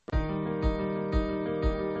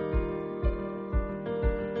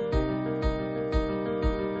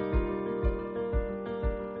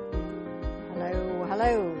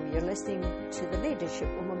listening to the Leadership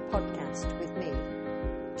Woman podcast with me,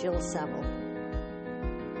 Jill Saville.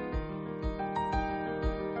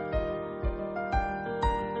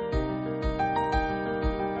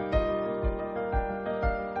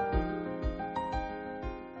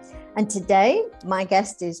 And today, my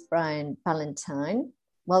guest is Brian Ballantyne.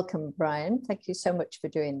 Welcome, Brian. Thank you so much for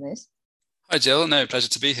doing this. Hi, Jill. No, pleasure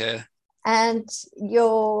to be here. And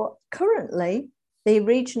you're currently the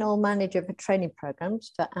regional manager for training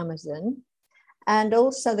programs for Amazon, and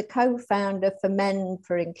also the co-founder for Men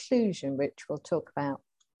for Inclusion, which we'll talk about.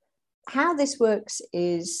 How this works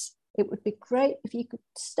is, it would be great if you could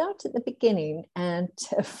start at the beginning and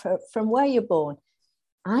from where you're born.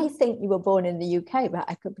 I think you were born in the UK, but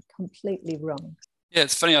I could be completely wrong. Yeah,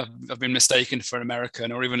 it's funny, I've been mistaken for an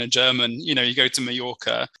American or even a German. You know, you go to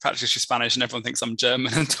Mallorca, practice your Spanish, and everyone thinks I'm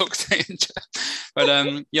German and talk to me in German.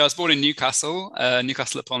 But yeah, I was born in Newcastle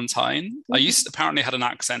upon Tyne. Mm-hmm. I apparently had an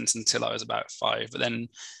accent until I was about 5, but then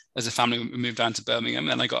as a family, we moved down to Birmingham,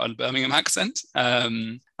 and I got a Birmingham accent.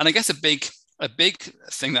 And I guess a big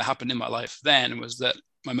thing that happened in my life then was that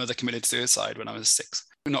my mother committed suicide when I was 6,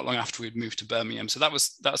 not long after we'd moved to Birmingham. So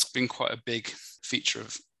that's been quite a big feature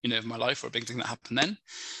of my life, or a big thing that happened then.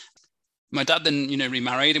 My dad then,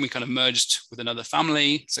 remarried, and we kind of merged with another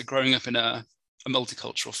family. So growing up in a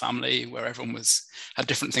multicultural family where everyone had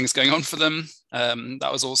different things going on for them,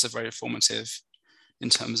 that was also very formative in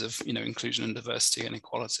terms of, inclusion and diversity and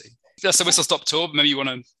equality. Yeah, so we'll stop talk. Maybe you want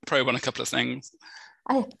to probe on a couple of things.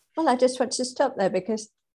 I just want to stop there because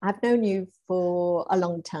I've known you for a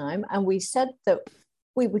long time, and we said that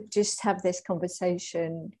we would just have this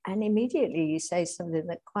conversation, and immediately you say something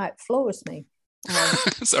that quite floors me.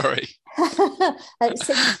 Sorry. At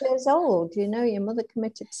 6 years old, your mother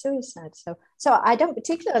committed suicide. So I don't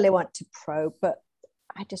particularly want to probe, but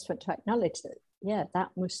I just want to acknowledge that, yeah, that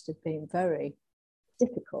must have been very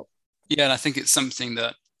difficult. Yeah, and I think it's something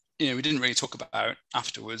that, we didn't really talk about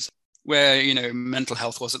afterwards. Where, mental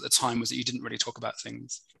health was at the time was that you didn't really talk about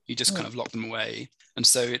things. You just kind of locked them away. And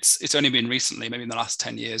so it's only been recently, maybe in the last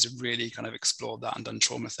 10 years, we've really kind of explored that and done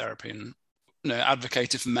trauma therapy and,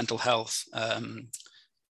 advocated for mental health,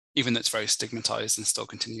 even though it's very stigmatized and still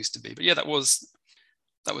continues to be. But yeah, that was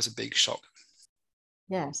a big shock.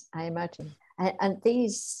 Yes, I imagine. And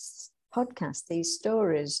these podcasts, these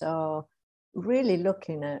stories are really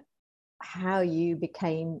looking at how you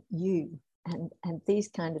became you. And these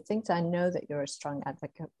kind of things. I know that you're a strong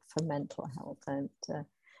advocate for mental health,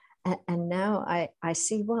 and now I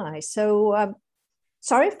see why. So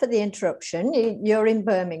sorry for the interruption. You're in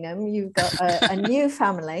Birmingham. You've got a new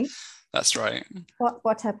family. That's right.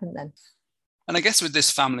 What happened then? And I guess with this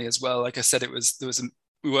family as well, like I said,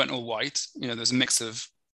 we weren't all white. There was a mix of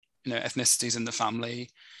ethnicities in the family.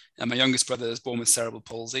 And my youngest brother was born with cerebral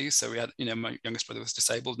palsy, so we had my youngest brother was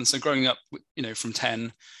disabled, and so growing up from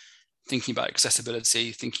 10. Thinking about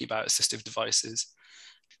accessibility, thinking about assistive devices.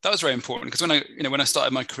 That was very important because when I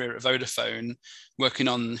started my career at Vodafone, working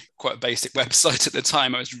on quite a basic website at the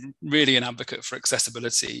time, I was really an advocate for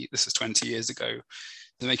accessibility. This was 20 years ago,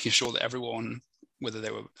 making sure that everyone, whether they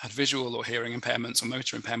had visual or hearing impairments or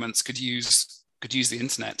motor impairments, could use the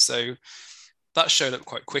internet. So that showed up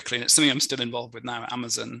quite quickly, and it's something I'm still involved with now at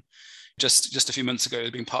Amazon. Just a few months ago,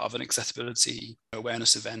 being part of an accessibility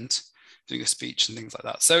awareness event, doing a speech and things like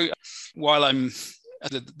that. So while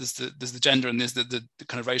there's the gender and there's the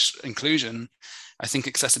kind of racial inclusion, I think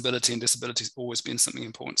accessibility and disability has always been something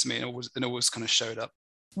important to me, and always kind of showed up.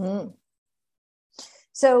 Mm.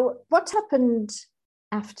 So what happened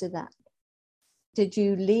after that? Did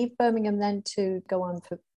you leave Birmingham then to go on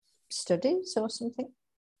for studies or something?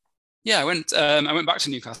 Yeah, I went back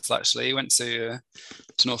to Newcastle actually. Went to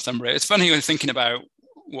Northumbria. It's funny when thinking about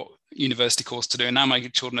what university course to do, and now my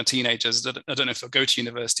children are teenagers. I don't know if they'll go to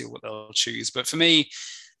university or what they'll choose, but for me,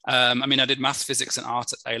 I did maths, physics and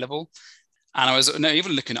art at A-level, and I was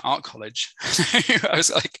even looking at art college. I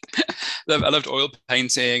was like, I loved oil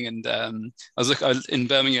painting, and I was in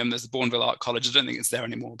Birmingham, there's the Bourneville Art College. I don't think it's there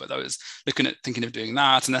anymore, but I was thinking of doing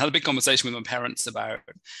that, and I had a big conversation with my parents about,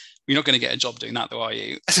 you're not going to get a job doing that though, are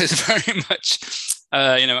you? So it's very much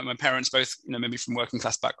my parents both, maybe from working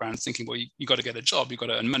class backgrounds, thinking, well, you got to get a job, you got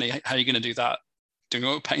to earn money. How are you going to do that doing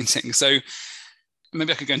oil painting? So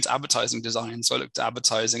maybe I could go into advertising design. So I looked at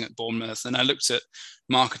advertising at Bournemouth, and I looked at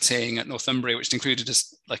marketing at Northumbria, which included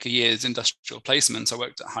just like a year's industrial placement. I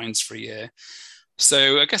worked at Heinz for a year.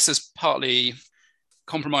 So I guess there's partly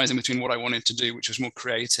compromising between what I wanted to do, which was more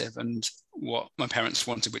creative, and what my parents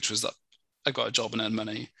wanted, which was that I got a job and earn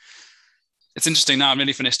money. It's interesting now, I've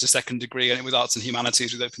nearly finished a second degree, and it was arts and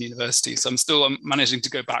humanities with Open University. So I'm still managing to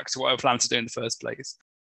go back to what I planned to do in the first place.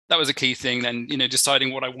 that was a key thing. Then,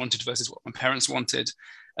 deciding what I wanted versus what my parents wanted,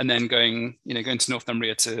 and then going to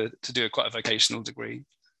Northumbria to do quite a vocational degree.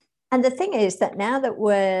 And the thing is that now that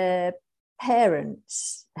we're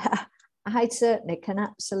parents, I certainly can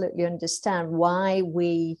absolutely understand why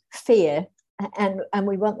we fear and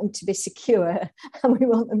we want them to be secure and we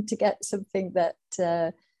want them to get something that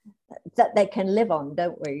they can live on,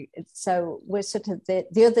 don't we? So we're sort of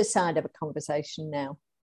the other side of a conversation now.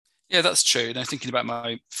 Yeah, that's true. And I'm thinking about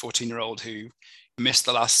my 14-year-old who missed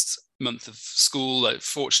the last month of school.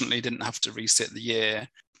 Fortunately, didn't have to resit the year,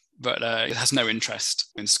 but it has no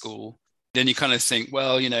interest in school. Then you kind of think,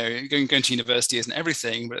 well, going to university isn't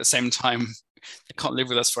everything, but at the same time, they can't live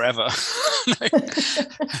with us forever.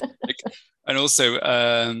 And also,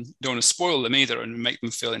 don't want to spoil them either and make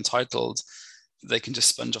them feel entitled. They can just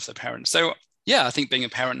sponge off their parents. So yeah, I think being a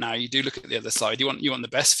parent now, you do look at the other side. You want the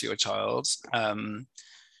best for your child, but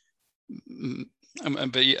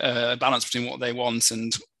a balance between what they want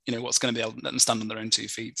and what's going to be able to let them stand on their own 2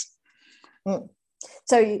 feet.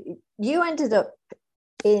 So you ended up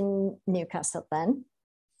in Newcastle then,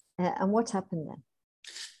 and what happened then?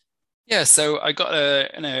 Yeah, so I got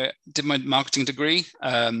did my marketing degree.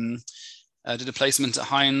 I did a placement at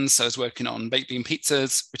Heinz. So I was working on baked bean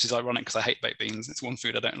pizzas, which is ironic because I hate baked beans. It's one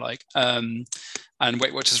food I don't like. And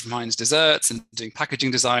Weight Watchers from Heinz desserts and doing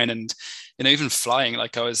packaging design and, even flying.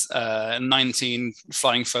 Like I was 19,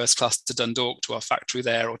 flying first class to Dundalk to our factory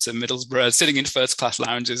there or to Middlesbrough, sitting in first class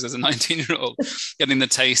lounges as a 19-year-old, getting the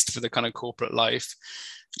taste for the kind of corporate life.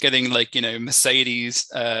 Getting Mercedes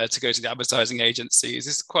to go to the advertising agencies.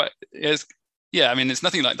 It's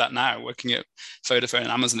nothing like that now. Working at Vodafone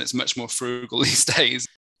and Amazon, it's much more frugal these days.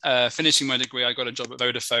 Finishing my degree, I got a job at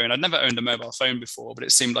Vodafone. I'd never owned a mobile phone before, but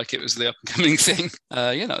it seemed like it was the up-and-coming thing.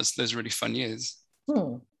 Those really fun years.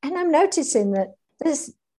 And I'm noticing that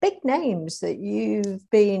there's big names that you've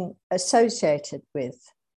been associated with.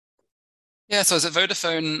 Yeah, so I was at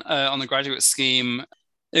Vodafone on the graduate scheme.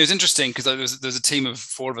 It was interesting because there's a team of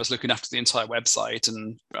 4 of us looking after the entire website.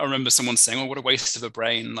 And I remember someone saying, oh, what a waste of a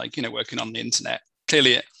brain, working on the internet.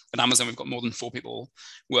 Clearly at Amazon, we've got more than 4 people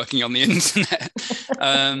working on the internet.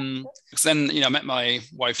 So then, I met my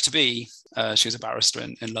wife-to-be. She was a barrister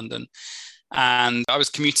in London. And I was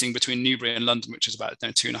commuting between Newbury and London, which is about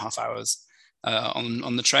 2.5 hours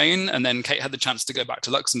on the train. And then Kate had the chance to go back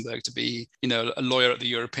to Luxembourg to be, a lawyer at the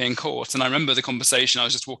European Court. And I remember the conversation. I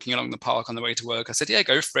was just walking along the park on the way to work. I said, yeah,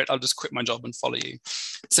 go for it. I'll just quit my job and follow you.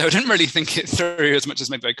 So I didn't really think it through as much as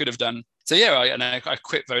maybe I could have done. So yeah, I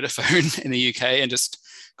quit Vodafone in the UK and just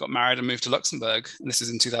got married and moved to Luxembourg. And this is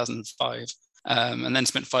in 2005. And then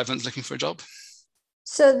spent 5 months looking for a job.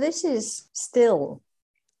 So this is still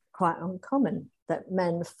quite uncommon that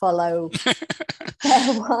men follow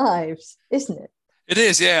their wives, isn't it? It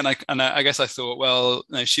is, yeah. And I guess I thought, well,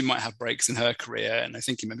 she might have breaks in her career, and I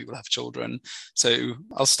think maybe we'll have children. So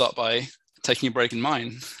I'll start by taking a break in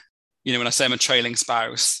mine. When I say I'm a trailing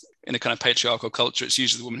spouse in a kind of patriarchal culture, it's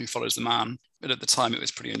usually the woman who follows the man. But at the time, it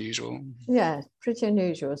was pretty unusual. Yeah, pretty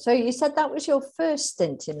unusual. So you said that was your first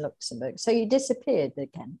stint in Luxembourg. So you disappeared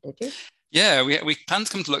again, did you? Yeah, we planned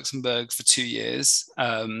to come to Luxembourg for 2 years.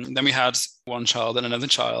 Then we had one child and another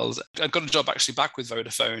child. I got a job actually back with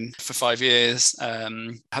Vodafone for 5 years.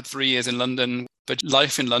 Had 3 years in London. But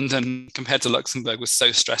life in London compared to Luxembourg was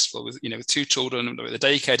so stressful with 2 children. The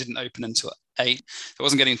daycare didn't open until 8. I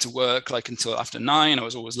wasn't getting to work until after 9. I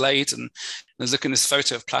was always late. And I was looking at this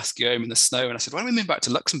photo of Place Guillaume in the snow. And I said, why don't we move back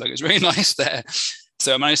to Luxembourg? It's really nice there.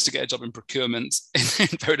 So I managed to get a job in procurement in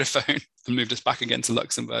Vodafone and moved us back again to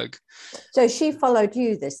Luxembourg. So she followed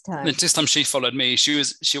you this time? This time she followed me. She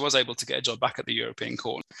was able to get a job back at the European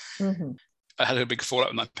Court. Mm-hmm. I had a big fallout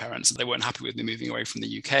with my parents. They weren't happy with me moving away from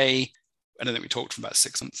the UK. I don't think we talked for about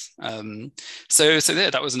 6 months. So yeah,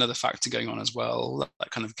 that was another factor going on as well, that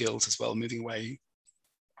kind of guilt as well, moving away.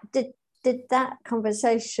 Did that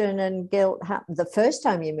conversation and guilt happen the first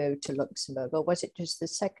time you moved to Luxembourg, or was it just the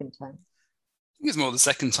second time? I think it was more the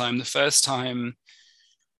second time. The first time,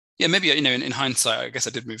 yeah, maybe, in hindsight, I guess I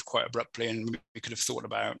did move quite abruptly, and we could have thought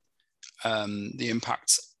about the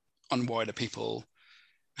impact on wider people.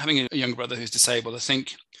 Having a younger brother who's disabled, I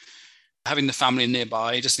think having the family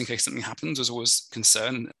nearby, just in case something happens, was always a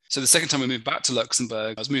concern. So the second time we moved back to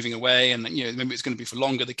Luxembourg, I was moving away, and maybe it's going to be for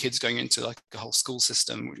longer, the kids going into like a whole school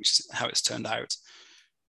system, which is how it's turned out.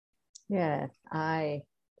 Yeah, I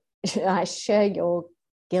share your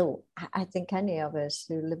guilt. I think any of us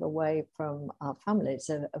who live away from our families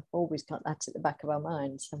have always got that at the back of our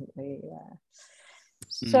minds, haven't we?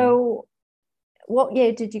 So what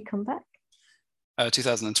year did you come back?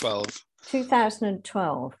 2012.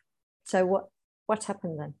 2012. So what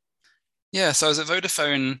happened then? Yeah, so I was at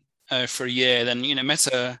Vodafone for a year, then, met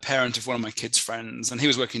a parent of one of my kids' friends, and he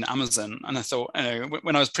was working at Amazon. And I thought,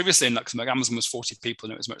 when I was previously in Luxembourg, Amazon was 40 people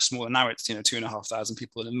and it was much smaller. Now it's, 2,500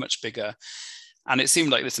 people and much bigger. And it seemed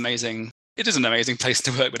like this amazing, it is an amazing place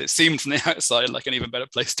to work, but it seemed from the outside like an even better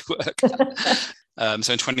place to work.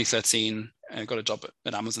 So in 2013, I got a job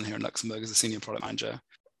at Amazon here in Luxembourg as a senior product manager.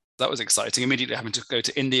 That was exciting. Immediately having to go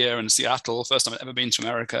to India and Seattle, first time I'd ever been to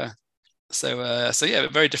America. So yeah, a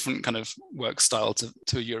very different kind of work style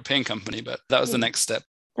to a European company, but that was the next step.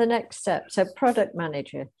 The next step. So product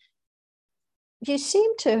manager. You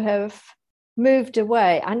seem to have moved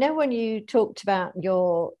away. I know when you talked about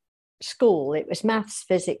your school, it was maths,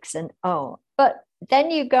 physics, and art, but then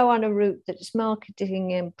you go on a route that's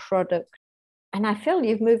marketing and product, and I feel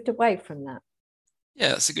you've moved away from that. Yeah,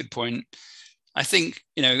 that's a good point. I think,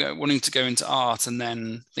 wanting to go into art and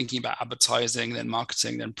then thinking about advertising, then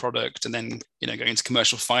marketing, then product, and then, going into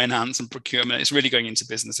commercial finance and procurement, it's really going into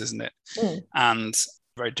business, isn't it? And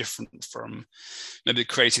very different from maybe the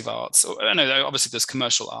creative arts. I know obviously there's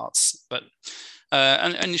commercial arts, but,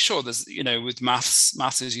 and sure, there's, with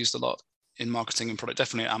maths is used a lot in marketing and product.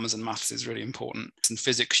 Definitely at Amazon, maths is really important. In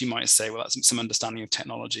physics, you might say, well, that's some understanding of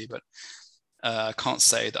technology, but I can't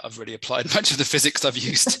say that I've really applied much of the physics I've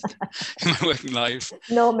used in my working life.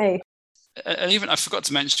 Nor me. And even I forgot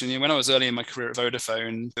to mention, when I was early in my career at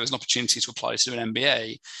Vodafone, there was an opportunity to apply to do an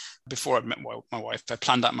MBA. Before I met my wife, I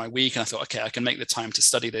planned out my week and I thought, okay, I can make the time to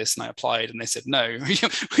study this. And I applied and they said, no, we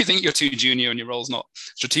think you're too junior and your role's not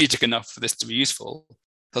strategic enough for this to be useful.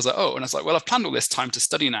 I was like, oh, and I was like, well, I've planned all this time to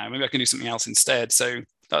study now. Maybe I can do something else instead. So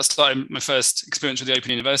that started my first experience with the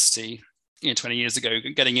Open University. 20 years ago,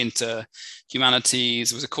 getting into humanities.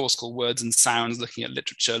 There was a course called Words and Sounds, looking at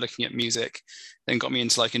literature, looking at music, then got me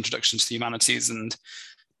into like introduction to the humanities and,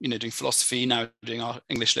 doing philosophy, now doing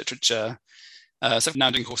English literature. So now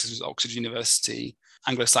doing courses with Oxford University,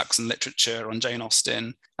 Anglo-Saxon literature on Jane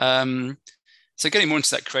Austen. So getting more into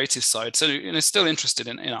that creative side. So, still interested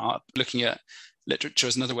in art, looking at literature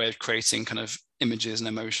as another way of creating kind of images and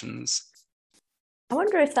emotions. I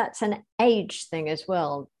wonder if that's an age thing as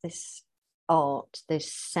well, this art,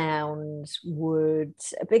 this sounds,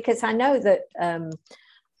 words, because I know that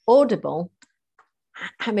Audible,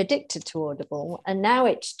 I'm addicted to Audible, and now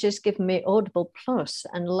it's just given me Audible Plus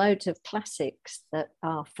and loads of classics that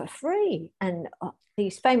are for free, and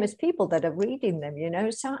these famous people that are reading them,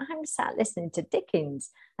 so I'm sat listening to Dickens,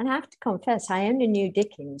 and I have to confess I only knew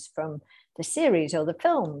Dickens from the series or the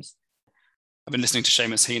films. I've been listening to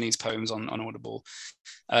Seamus Heaney's poems on Audible,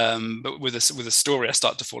 but with a story, I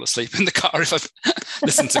start to fall asleep in the car if I've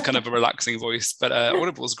listened to kind of a relaxing voice. But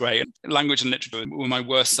Audible is great. Language and literature were my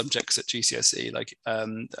worst subjects at GCSE.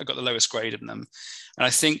 I got the lowest grade in them, and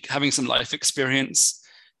I think having some life experience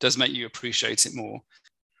does make you appreciate it more.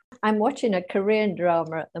 I'm watching a Korean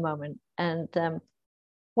drama at the moment, and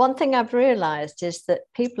one thing I've realised is that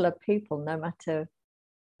people are people, no matter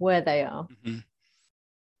where they are. Mm-hmm.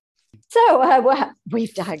 So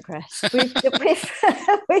we've digressed. We've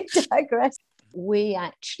digressed. We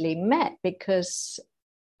actually met because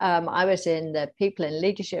I was in the People in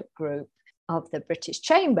Leadership group of the British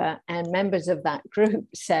Chamber, and members of that group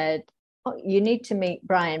said, oh, you need to meet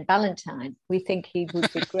Brian Ballantyne. We think he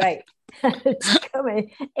would be great to come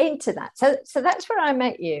into that. So that's where I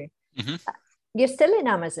met you. Mm-hmm. You're still in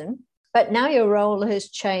Amazon, but now your role has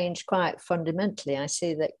changed quite fundamentally. I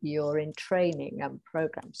see that you're in training and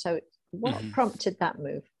programs. So what prompted that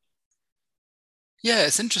move? Yeah,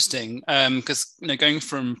 it's interesting because going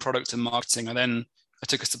from product and marketing, I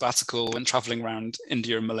took a sabbatical, went traveling around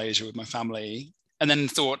India and Malaysia with my family, and then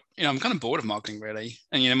thought, I'm kind of bored of marketing really.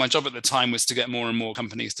 And my job at the time was to get more and more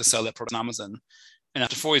companies to sell their product on Amazon. And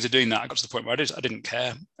after 4 years of doing that, I got to the point where I didn't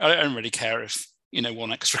care. I don't really care if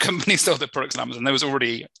one extra company sold their products on Amazon. There was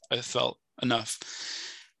already, I felt, enough.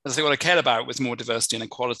 I think what I cared about was more diversity and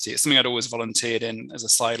equality. It's something I'd always volunteered in as a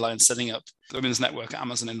sideline, setting up the Women's Network at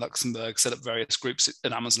Amazon in Luxembourg, set up various groups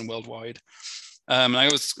at Amazon worldwide. And I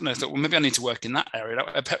always thought, well, maybe I need to work in that area.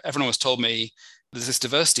 Everyone always told me, there's this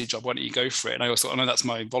diversity job, why don't you go for it? And I always thought, no, that's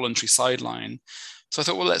my voluntary sideline. So I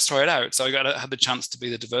thought, well, let's try it out. So I had the chance to be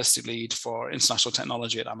the diversity lead for international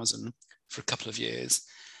technology at Amazon for a couple of years.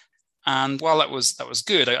 And while that was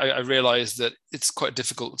good, I realized that it's quite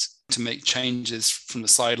difficult to make changes from the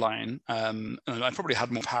sideline. And I probably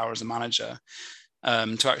had more power as a manager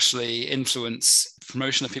to actually influence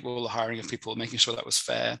promotion of people, the hiring of people, making sure that was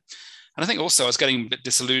fair. And I think also I was getting a bit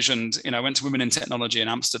disillusioned. I went to Women in Technology in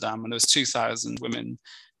Amsterdam, and there was 2,000 women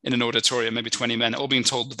in an auditorium, maybe 20 men, all being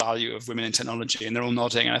told the value of women in technology, and they're all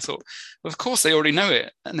nodding. And I thought, well, of course they already know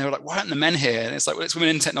it. And they were like, why aren't the men here? And it's like, well, it's women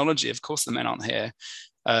in technology. Of course the men aren't here.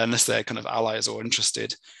 unless they're kind of allies or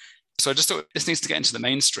interested. So I just thought this needs to get into the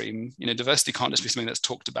mainstream. Diversity can't just be something that's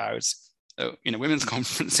talked about. Women's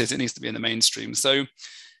conferences, it needs to be in the mainstream. So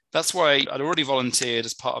that's why I'd already volunteered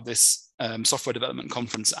as part of this software development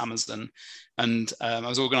conference at Amazon. And I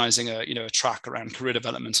was organizing a track around career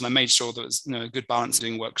development. And I made sure there was a good balance of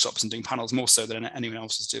doing workshops and doing panels more so than anyone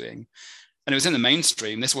else was doing. And it was in the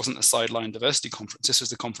mainstream. This wasn't a sideline diversity conference. This was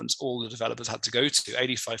the conference all the developers had to go to.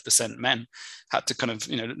 85% men had to kind of,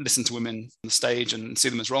 listen to women on the stage and see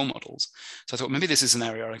them as role models. So I thought maybe this is an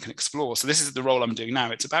area I can explore. So this is the role I'm doing now.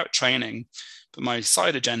 It's about training, but my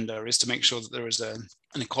side agenda is to make sure that there is an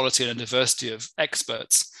equality and a diversity of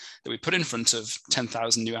experts that we put in front of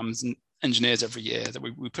 10,000 new Amazon engineers every year, that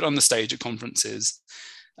we put on the stage at conferences,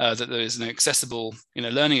 that there is accessible,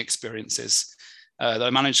 learning experiences. That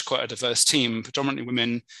I manage quite a diverse team, predominantly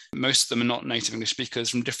women. Most of them are not native English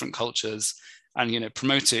speakers from different cultures, and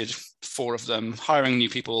promoted 4 of them, hiring new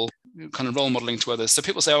people, kind of role modeling to others. So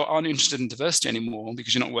people say, aren't you interested in diversity anymore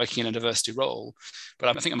because you're not working in a diversity role?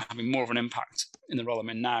 But I think I'm having more of an impact in the role I'm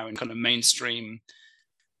in now, in kind of mainstream.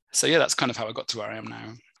 So yeah, that's kind of how I got to where I am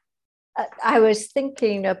now. I was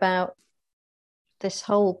thinking about this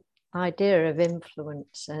whole idea of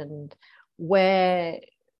influence and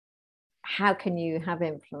how can you have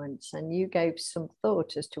influence? And you gave some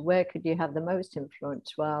thought as to where could you have the most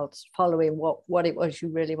influence whilst following what it was you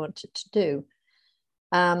really wanted to do.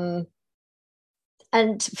 And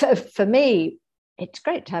for me, it's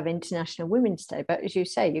great to have International Women's Day, but as you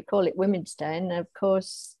say, you call it Women's Day, and of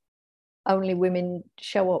course, only women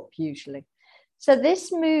show up usually. So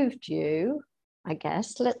this moved you, I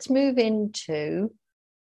guess. Let's move into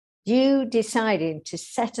you deciding to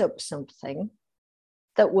set up something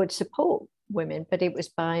that would support women, but it was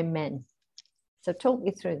by men. So talk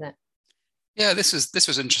me through that. Yeah, this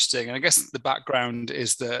was interesting. And I guess the background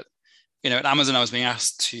is that, at Amazon, I was being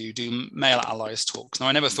asked to do male allies talks. Now,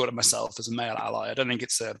 I never thought of myself as a male ally. I don't think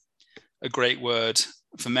it's a great word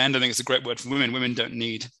for men. I don't think it's a great word for women. Women don't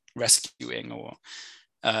need rescuing,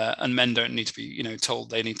 and men don't need to be, told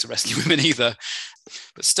they need to rescue women either.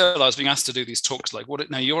 But still, I was being asked to do these talks like,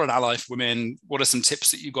 now you're an ally for women. What are some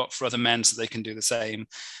tips that you got for other men so they can do the same?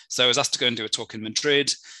 So I was asked to go and do a talk in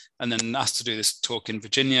Madrid, and then asked to do this talk in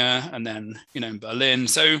Virginia, and then, in Berlin.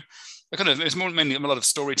 So it was mainly a lot of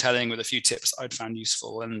storytelling with a few tips I'd found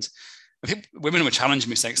useful. And women were challenging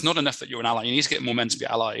me, saying, it's not enough that you're an ally. You need to get more men to be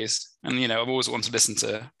allies. And, I've always wanted to listen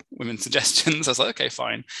to women's suggestions. I was like, okay,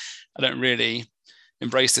 fine. I don't really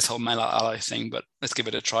embrace this whole male ally thing, but let's give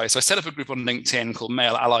it a try. So I set up a group on LinkedIn called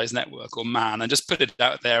Male Allies Network, or MAN, and just put it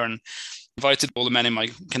out there and invited all the men in my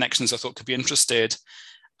connections I thought could be interested.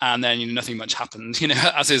 And then, nothing much happened,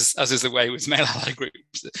 as is the way with male ally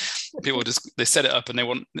groups. People they set it up and they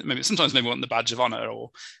want, sometimes they want the badge of honor, or,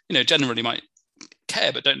 generally might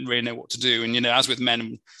care, but don't really know what to do. And, as with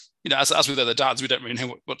men, as with other dads, we don't really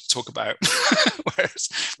know what to talk about, whereas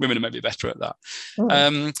women are maybe better at that.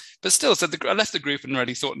 But still, so I left the group and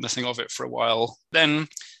really thought nothing of it for a while. Then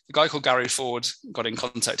a guy called Gary Ford got in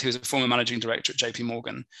contact. He was a former managing director at JP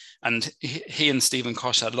Morgan, and he and Stephen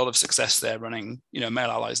Kosh had a lot of success there running,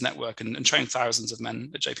 Male Allies Network and trained thousands of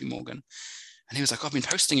men at JP Morgan. And he was like, I've been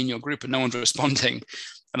posting in your group and no one's responding.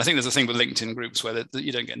 And I think there's a thing with LinkedIn groups where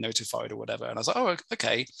you don't get notified or whatever. And I was like, oh,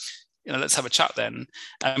 okay. Let's have a chat then.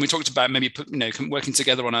 And we talked about maybe working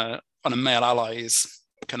together on a male allies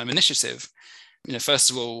kind of initiative. First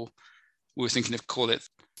of all, we were thinking of call it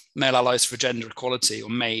Male Allies for Gender Equality, or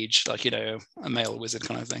MAGE, like a male wizard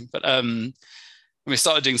kind of thing. But when we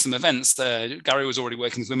started doing some events, Gary was already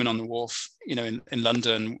working with Women on the Wharf, in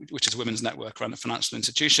London, which is a women's network around the financial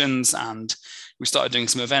institutions. And we started doing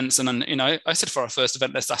some events. And then, I said for our first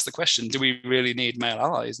event, let's ask the question, do we really need Male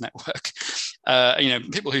Allies Network?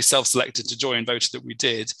 People who self-selected to join voted that we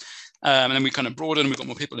did. And then we kind of broadened, we got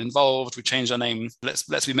more people involved. We changed our name,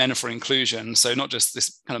 Let's Be Men for Inclusion. So not just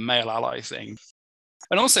this kind of male ally thing.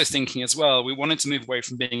 And also thinking as well, we wanted to move away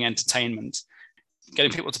from being entertainment,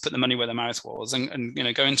 getting people to put the money where their mouth was, and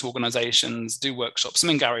go into organizations, do workshops,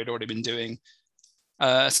 something Gary had already been doing.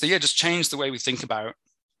 Just change the way we think about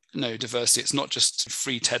diversity. It's not just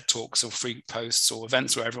free TED Talks or free posts or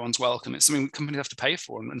events where everyone's welcome. It's something companies have to pay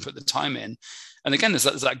for and put the time in. And again, there's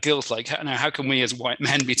that guilt, like, how can we as white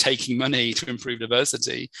men be taking money to improve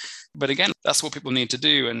diversity? But again, that's what people need to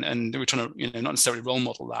do. And we're trying to, not necessarily role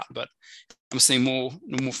model that, but I'm seeing more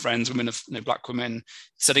friends, women of Black women,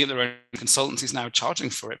 setting up their own consultancies now, charging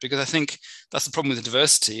for it, because I think that's the problem with the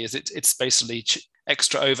diversity, is it's basically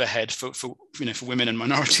extra overhead for women and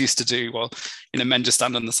minorities to do, while men just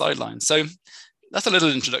stand on the sidelines. So that's a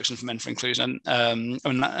little introduction for Men for Inclusion,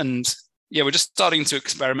 and yeah, we're just starting to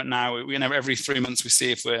experiment now. We know every 3 months we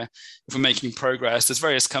see if we're making progress. There's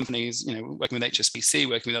various companies, working with HSBC,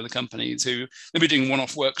 working with other companies who maybe doing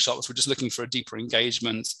one-off workshops. We're just looking for a deeper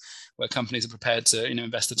engagement where companies are prepared to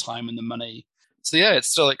invest the time and the money. So yeah, it's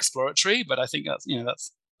still exploratory, but I think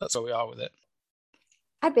that's where we are with it.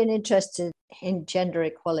 I've been interested in gender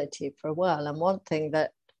equality for a while, and one thing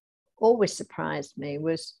that always surprised me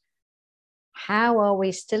was, how are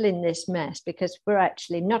we still in this mess? Because we're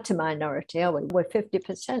actually not a minority, are we? We're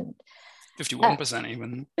 50%. 51%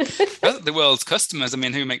 even. The world's customers,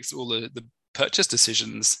 who makes all the purchase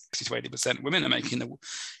decisions? 60 to 80% women are making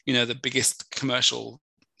the biggest commercial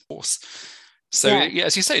force. So yeah,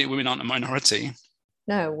 as you say, women aren't a minority.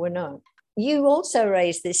 No, we're not. You also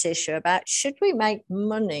raised this issue about, should we make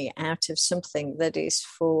money out of something that is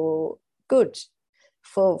for good,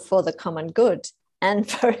 for the common good? And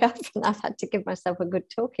very often I've had to give myself a good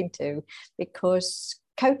talking to, because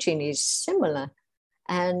coaching is similar.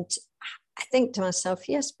 And I think to myself,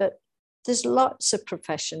 yes, but there's lots of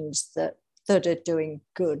professions that are doing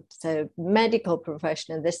good. The medical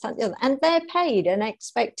profession and this, that, the other, and they're paid and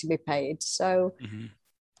expect to be paid. So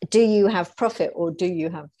do you have profit or do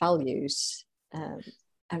you have values?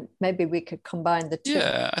 And maybe we could combine the two.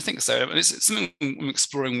 Yeah, I think so. It's something I'm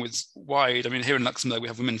exploring with Wide. Here in Luxembourg, we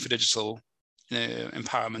have Women for Digital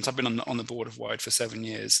Empowerment. I've been on the board of Wide for 7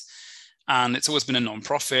 years, and it's always been a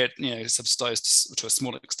non-profit, subsidized to a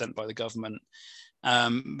small extent by the government,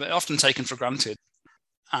 but often taken for granted.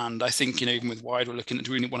 And I think, even with Wide, we're looking at,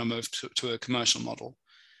 do we want to move to a commercial model?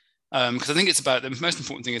 Because I think it's about, the most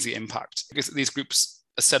important thing is the impact, because these groups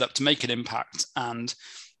are set up to make an impact. And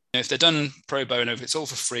if they're done pro bono, if it's all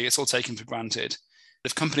for free, it's all taken for granted.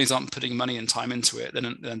 If companies aren't putting money and time into it, then I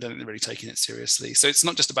don't think they're really taking it seriously. So it's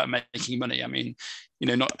not just about making money.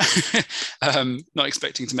 Not not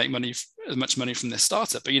expecting to make money, as much money from this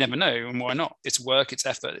startup, but you never know, and why not? It's work, it's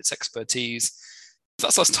effort, it's expertise.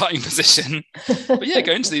 That's our starting position. But yeah,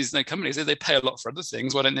 go into these companies, they pay a lot for other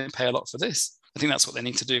things. Why don't they pay a lot for this? I think that's what they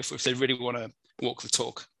need to do if they really want to walk the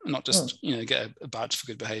talk, and not just get a badge for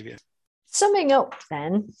good behavior. Summing up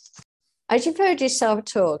then, as you've heard yourself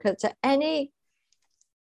talk, are there any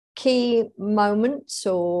key moments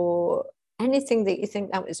or anything that you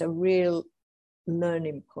think that was a real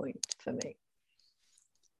learning point for me?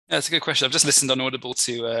 Yeah, that's a good question. I've just listened on Audible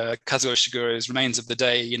to Kazuo Ishiguro's Remains of the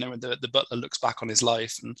Day, when the butler looks back on his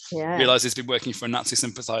life and realizes he's been working for a Nazi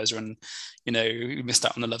sympathizer, and, he missed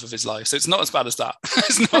out on the love of his life. So it's not as bad as that.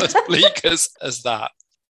 It's not as bleak as that.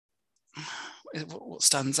 What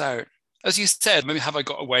stands out? As you said, maybe have I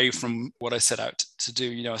got away from what I set out to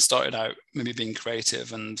do? I started out maybe being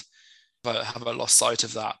creative, and have I lost sight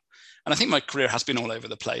of that? And I think my career has been all over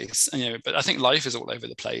the place, but I think life is all over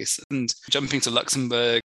the place. And jumping to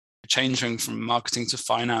Luxembourg, changing from marketing to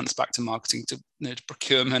finance, back to marketing to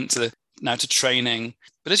procurement, to now to training.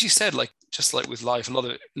 But as you said, just like with life, a lot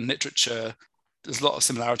of literature, there's a lot of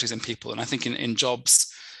similarities in people. And I think in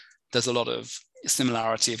jobs, there's a lot of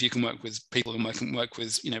similarity. If you can work with people and work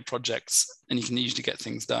with projects, and you can usually get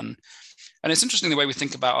things done. And it's interesting the way we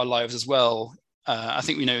think about our lives as well. I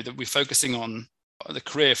think we know that we're focusing on the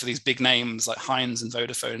career for these big names like Heinz and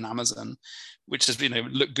Vodafone and Amazon, which has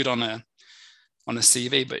look good on a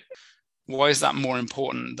CV, but why is that more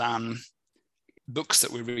important than books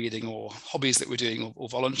that we're reading or hobbies that we're doing or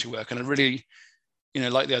voluntary work? And I really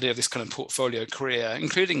like the idea of this kind of portfolio career,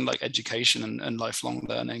 including education and lifelong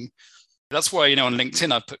learning. That's why on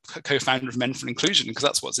LinkedIn I put co-founder of Men for Inclusion, because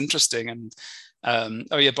that's what's interesting. And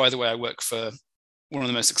by the way, I work for one of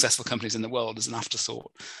the most successful companies in the world as an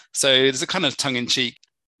afterthought. So there's a kind of tongue-in-cheek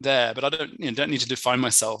there, but I don't need to define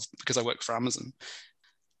myself because I work for Amazon.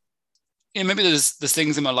 Maybe there's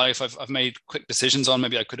things in my life I've made quick decisions on.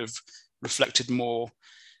 Maybe I could have reflected more.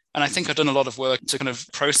 And I think I've done a lot of work to kind of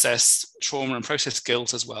process trauma and process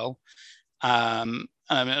guilt as well. And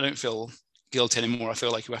I don't feel guilty anymore. I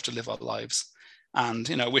feel like we have to live our lives. And,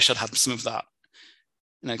 I wish I'd had some of that,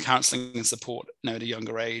 counseling and support, at a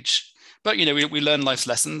younger age. But, we learn life's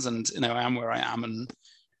lessons, and, I am where I am. And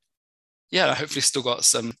I hopefully still got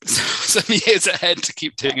some years ahead to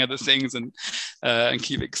keep doing other things and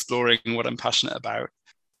keep exploring what I'm passionate about.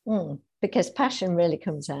 Because passion really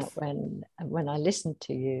comes out when I listen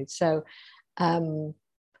to you. So, and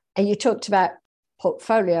you talked about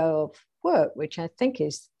portfolio of work, which I think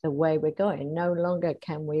is the way we're going. No longer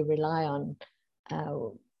can we rely on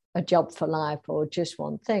a job for life or just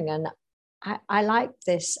one thing. And I like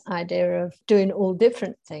this idea of doing all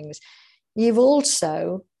different things. You've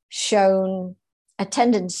also shown a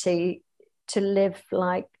tendency to live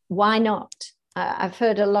like, why not? I've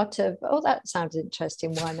heard a lot of, that sounds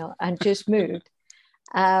interesting, why not? And just moved.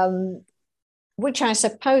 which I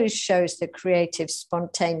suppose shows the creative,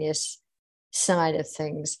 spontaneous side of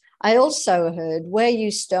things. I also heard where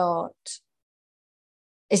you start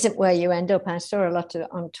isn't where you end up. I saw a lot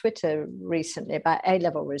on Twitter recently about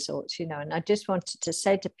A-level results, and I just wanted to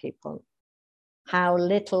say to people how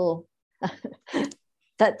little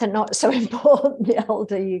that they're not so important the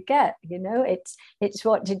older you get. It's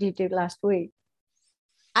what did you do last week?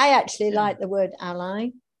 I actually like the word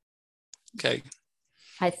ally. Okay.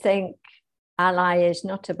 I think ally is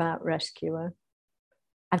not about rescuer.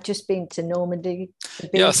 I've just been to Normandy.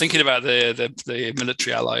 Yeah, I was thinking about the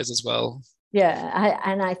military allies as well. Yeah,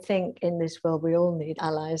 I think in this world we all need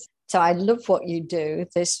allies. So I love what you do,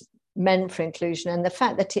 this Men for Inclusion, and the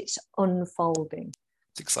fact that it's unfolding.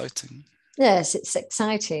 It's exciting. Yes, it's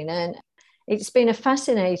exciting. And it's been a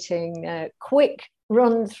fascinating, quick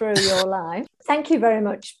run through your life. Thank you very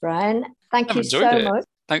much, Brian. Thank you so much.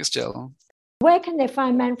 Thanks, Jill. Where can they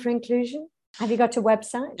find Men for Inclusion? Have you got a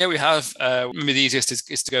website? Yeah, we have. Maybe the easiest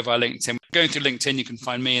is to go via LinkedIn. Going through LinkedIn, you can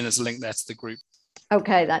find me, and there's a link there to the group.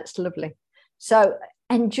 Okay, that's lovely. So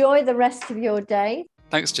enjoy the rest of your day.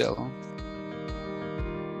 Thanks, Jill.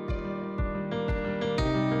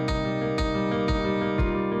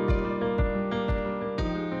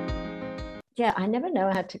 Yeah, I never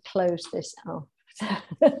know how to close this off. Do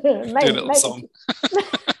a little song.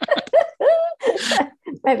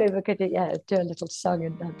 Maybe we could do a little song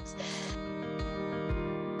and dance.